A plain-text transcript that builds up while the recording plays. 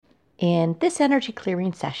In this energy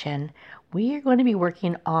clearing session, we are going to be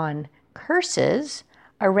working on curses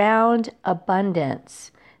around abundance.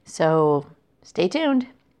 So stay tuned.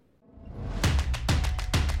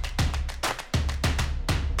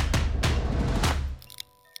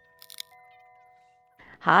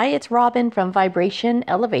 Hi, it's Robin from Vibration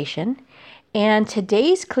Elevation, and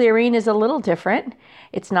today's clearing is a little different.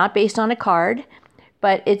 It's not based on a card,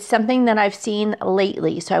 but it's something that I've seen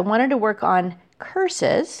lately. So I wanted to work on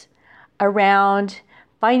curses around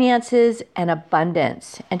finances and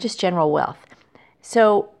abundance and just general wealth.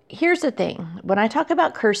 So here's the thing. When I talk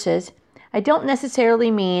about curses, I don't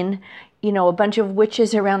necessarily mean, a bunch of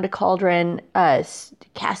witches around a cauldron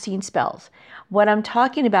casting spells. What I'm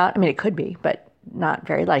talking about, it could be, but not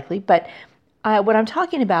very likely. But what I'm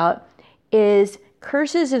talking about is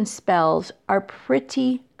curses and spells are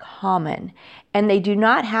pretty common, and they do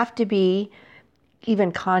not have to be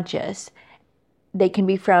even conscious. They can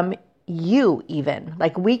be from you even.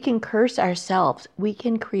 Like, we can curse ourselves. We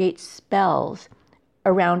can create spells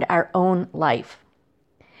around our own life.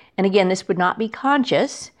 And again, this would not be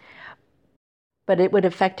conscious, but it would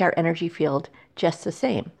affect our energy field just the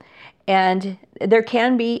same. And there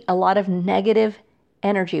can be a lot of negative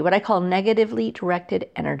energy, what I call negatively directed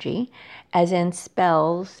energy, as in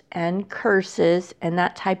spells and curses and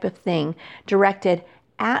that type of thing directed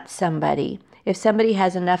at somebody. If somebody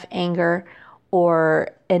has enough anger or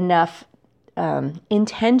enough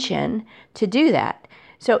intention to do that.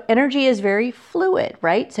 So energy is very fluid,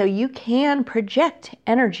 right? So you can project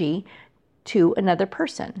energy to another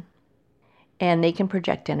person, and they can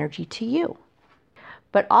project energy to you.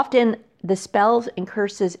 But often the spells and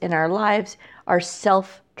curses in our lives are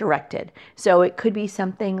self-directed. So it could be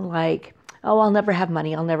something like, oh, I'll never have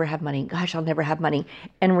money. I'll never have money. Gosh, I'll never have money.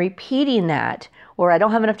 And repeating that, or I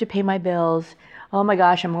don't have enough to pay my bills. Oh my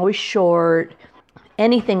gosh, I'm always short.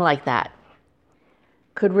 Anything like that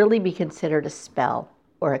could really be considered a spell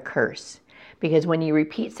or a curse. Because when you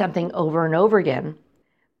repeat something over and over again,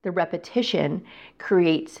 the repetition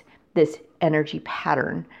creates this energy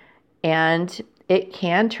pattern, and it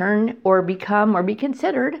can turn or become or be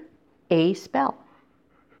considered a spell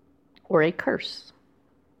or a curse.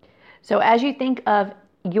 So as you think of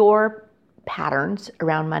your patterns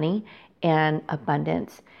around money and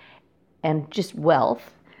abundance and just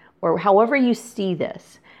wealth, or however you see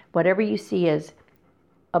this, whatever you see as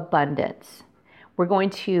abundance, we're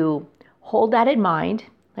going to hold that in mind.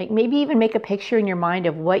 Like, maybe even make a picture in your mind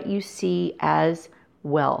of what you see as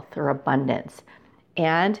wealth or abundance.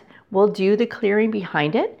 And we'll do the clearing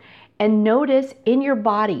behind it. And notice in your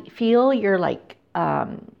body, feel your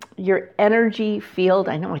your energy field.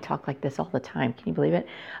 I know I talk like this all the time. Can you believe it?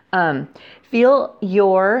 Feel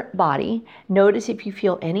your body. Notice if you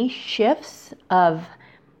feel any shifts of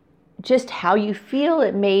just how you feel.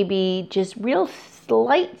 It may be just real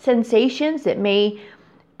slight sensations that may,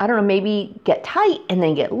 maybe get tight and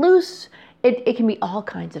then get loose. It can be all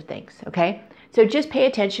kinds of things, okay? So just pay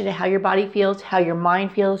attention to how your body feels, how your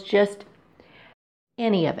mind feels, just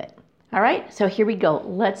any of it. All right, so here we go.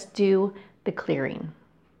 Let's do the clearing.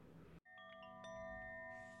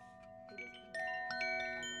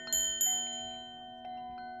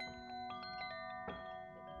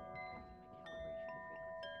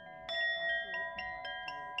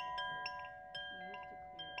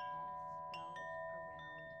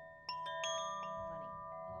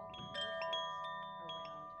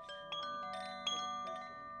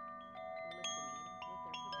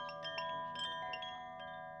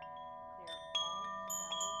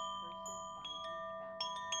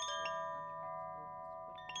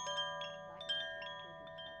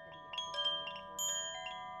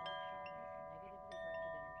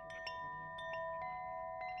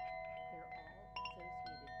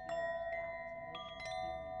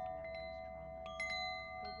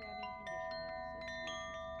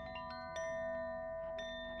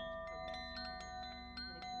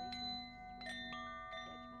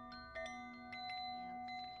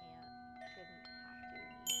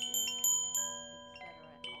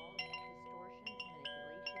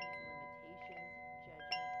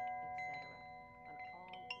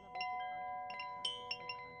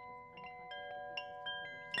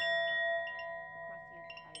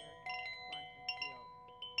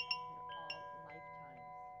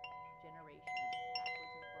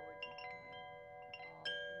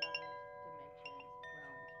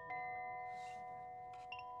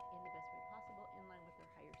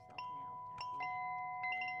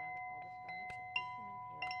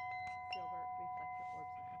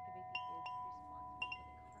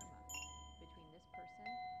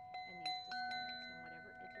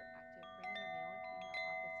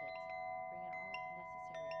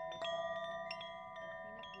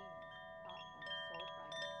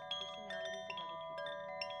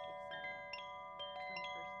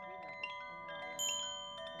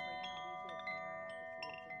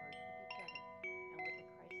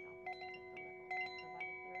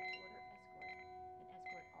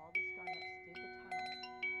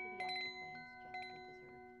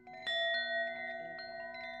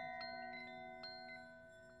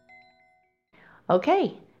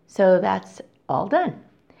 Okay, so that's all done.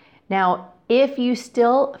 Now, if you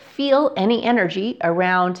still feel any energy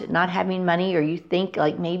around not having money, or you think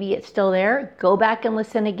like maybe it's still there, go back and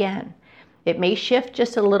listen again. It may shift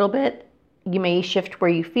just a little bit. You may shift where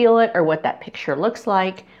you feel it or what that picture looks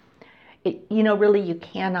like. Really, you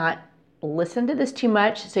cannot listen to this too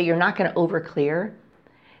much, so you're not going to over clear.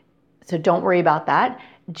 So don't worry about that.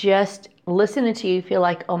 Just listen until you feel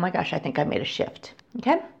like, oh my gosh, I think I made a shift.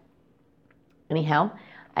 Okay? Anyhow,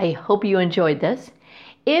 I hope you enjoyed this.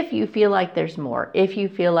 If you feel like there's more, if you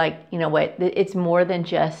feel like, it's more than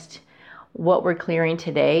just what we're clearing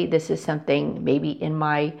today. This is something maybe in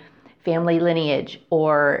my family lineage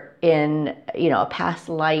or in, a past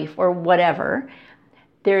life or whatever.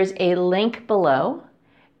 There's a link below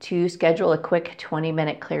to schedule a quick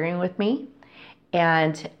 20-minute clearing with me.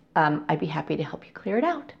 And I'd be happy to help you clear it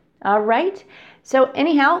out. All right. So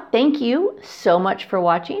anyhow, thank you so much for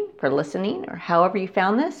watching, for listening, or however you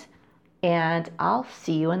found this. And I'll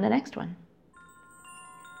see you in the next one.